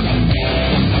app.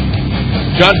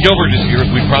 John Gilbert is here,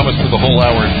 as we promised, for the whole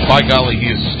hour. And by golly,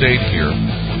 he has stayed here.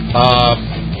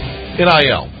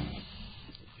 NIL.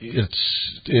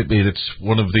 It's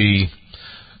one of the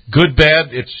good,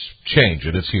 bad. It's change,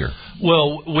 and it's here.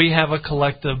 Well, we have a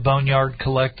collective, Boneyard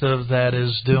Collective, that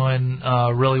is doing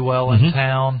really well in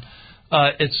town.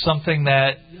 It's something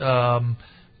that...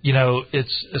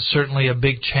 it's certainly a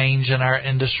big change in our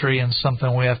industry and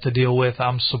something we have to deal with.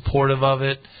 I'm supportive of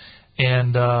it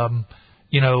and,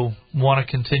 want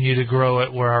to continue to grow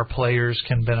it where our players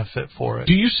can benefit for it.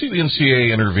 Do you see the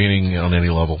NCAA intervening on any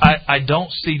level? I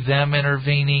don't see them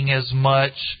intervening as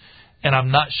much, and I'm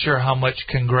not sure how much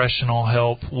congressional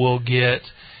help we'll get.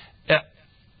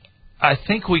 I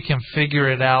think we can figure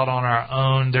it out on our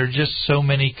own. There are just so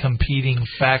many competing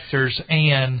factors,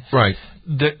 and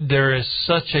there is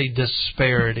such a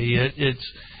disparity.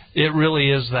 It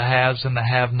really is the haves and the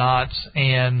have-nots,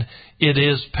 and it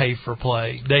is pay for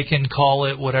play. They can call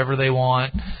it whatever they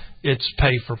want. It's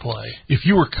pay for play. If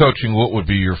you were coaching, what would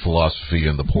be your philosophy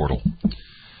in the portal?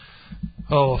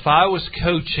 Oh, if I was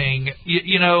coaching,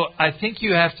 I think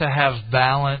you have to have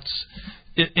balance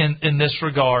in this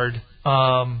regard.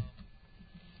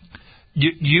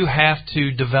 You have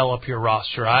to develop your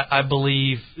roster. I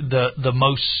believe the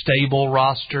most stable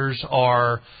rosters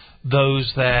are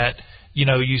those that,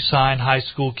 you sign high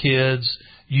school kids,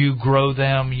 you grow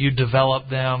them, you develop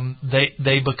them,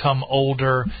 they become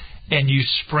older, and you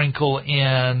sprinkle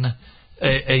in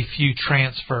a few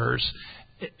transfers.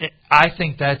 I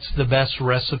think that's the best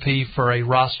recipe for a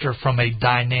roster from a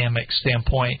dynamic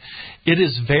standpoint. It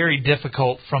is very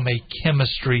difficult from a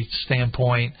chemistry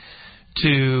standpoint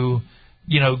to,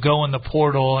 go in the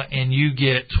portal and you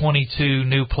get 22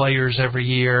 new players every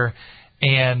year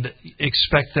and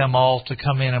expect them all to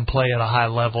come in and play at a high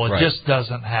level. It just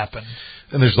doesn't happen.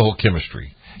 And there's the whole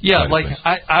chemistry. Yeah,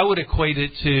 I would equate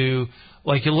it to,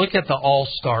 you look at the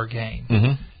All-Star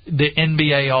game, the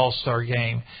NBA All-Star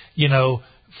game.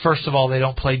 First of all, they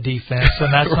don't play defense,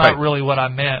 and that's not really what I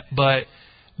meant. But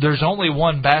there's only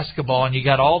one basketball, and you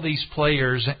got all these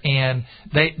players, and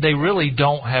they really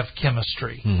don't have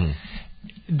chemistry.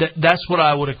 That's what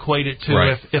I would equate it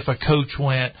to if a coach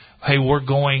went, hey, we're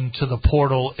going to the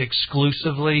portal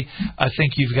exclusively. I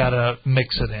think you've got to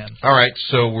mix it in. All right,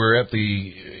 so we're at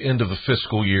the end of the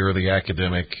fiscal year, the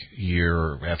academic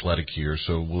year, athletic year,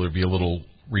 so will there be a little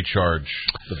recharge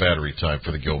the battery time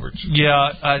for the Gilberts?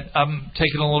 Yeah, I'm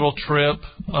taking a little trip.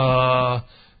 Going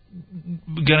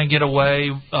to get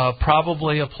away,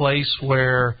 probably a place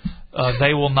where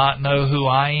they will not know who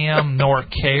I am nor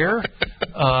care.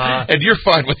 And you're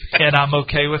fine with that. And I'm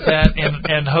okay with that.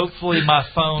 And hopefully my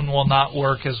phone will not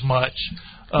work as much.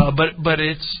 But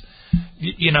it's,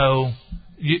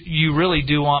 you really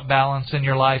do want balance in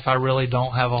your life. I really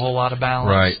don't have a whole lot of balance.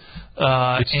 Right.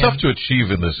 It's tough to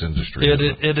achieve in this industry.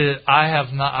 It is.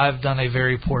 I've done a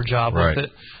very poor job with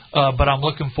it. But I'm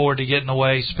looking forward to getting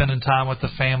away, spending time with the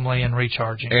family, and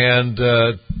recharging. And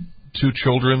 2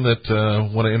 children that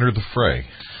want to enter the fray.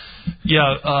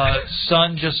 Yeah,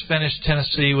 son just finished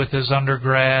Tennessee with his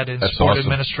undergrad in sport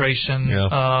administration.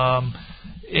 Yeah.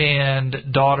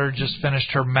 And daughter just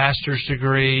finished her master's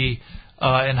degree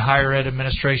in higher ed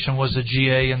administration, was a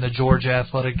GA in the Georgia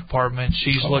athletic department.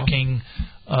 She's looking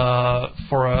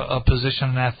for a position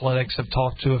in athletics. I've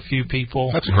talked to a few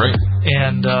people. That's great.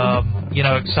 And,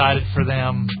 excited for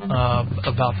them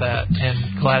about that,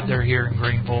 and glad they're here in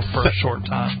Greenville for a short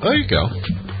time. There you go.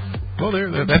 Well,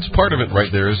 that's part of it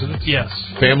right there, isn't it? Yes.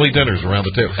 Family dinners around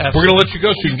the table. Absolutely. We're going to let you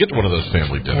go so you can get to one of those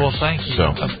family dinners. Well, thank you.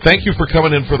 So, thank you for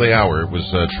coming in for the hour. It was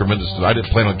tremendous. I didn't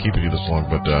plan on keeping you this long,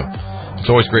 but it's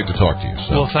always great to talk to you.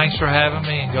 So. Well, thanks for having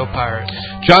me, and go Pirates.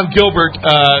 John Gilbert,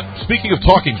 speaking of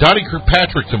talking, Donnie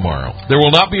Kirkpatrick tomorrow. There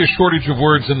will not be a shortage of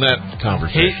words in that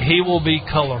conversation. He will be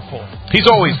colorful. He's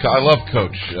always, I love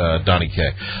Coach Donnie K.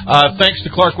 Thanks to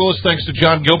Clark Willis, thanks to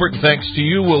John Gilbert, and thanks to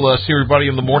you. We'll see everybody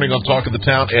in the morning on Talk of the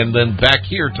Town, and then back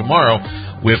here tomorrow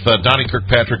with Donnie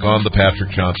Kirkpatrick on The Patrick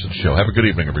Johnson Show. Have a good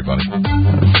evening, everybody.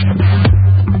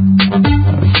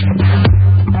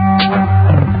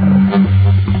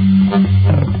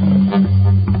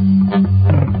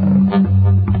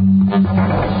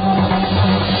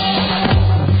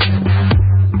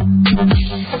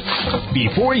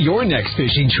 Before your next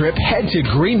fishing trip, head to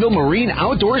Greenville Marine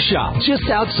Outdoor Shop, just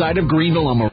outside of Greenville on